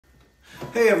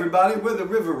Hey everybody, we're the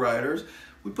River Riders.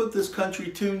 We put this country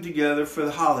tune together for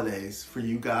the holidays, for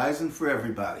you guys and for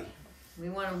everybody. We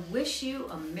want to wish you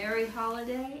a merry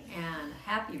holiday and a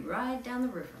happy ride down the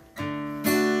river.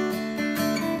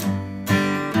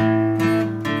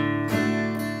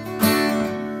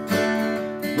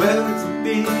 Well, it's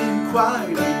been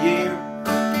quite a year,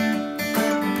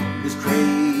 this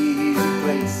crazy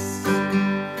place.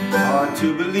 Hard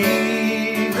to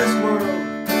believe this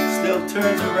world still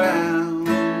turns around.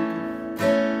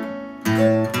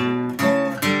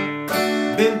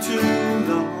 Been too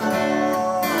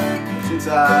long since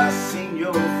I've seen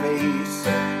your face.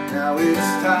 Now it's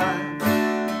time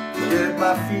to get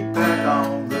my feet back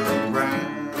on the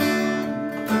ground.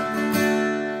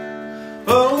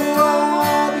 Oh,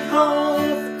 I'll be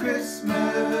home for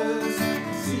Christmas,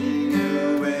 see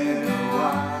you in a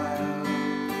while.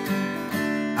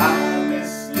 I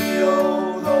miss the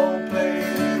old home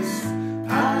place,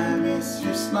 I miss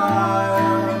your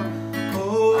smile.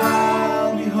 Oh,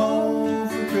 I'll be home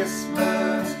for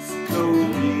Christmas, no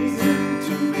reason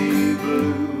to be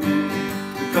blue,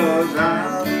 because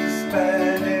I'll be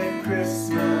spending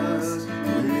Christmas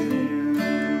with you.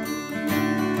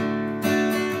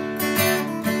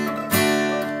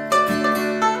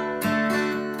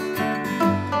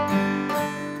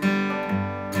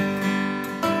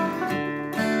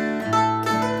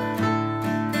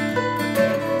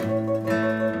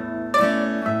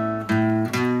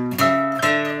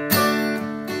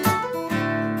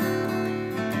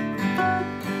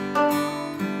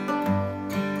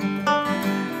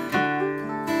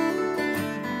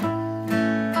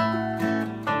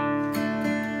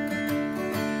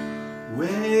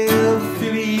 Well, the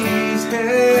Phillies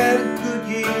had a good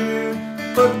year,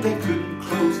 but they couldn't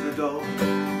close the door.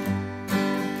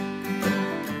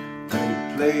 They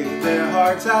played their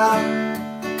hearts out,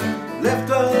 left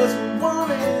us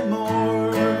wanting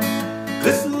more.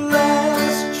 This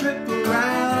last trip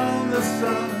around the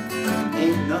sun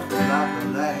ain't nothing like the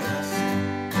last.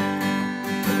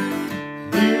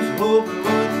 Here's hoping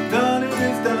what's done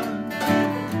is done.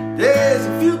 There's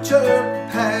a future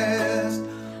past.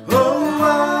 Oh,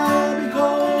 I'll be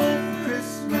home for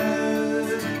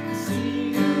Christmas,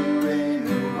 see you in a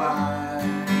while.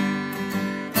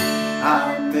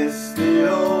 I miss the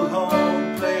old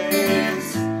home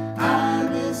place, I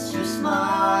miss your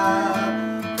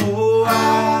smile. Oh,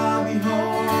 I'll be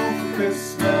home for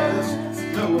Christmas,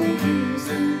 no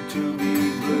reason to be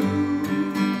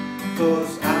blue,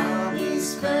 'cause I'll be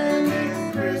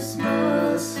spending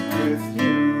Christmas with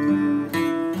you.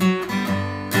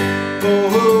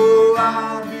 Oh,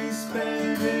 I'll be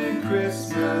spending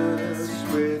Christmas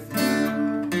with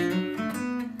you.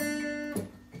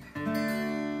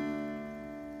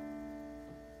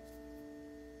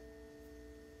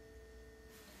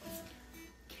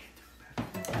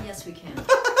 Yes, we can.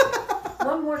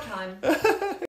 One more time.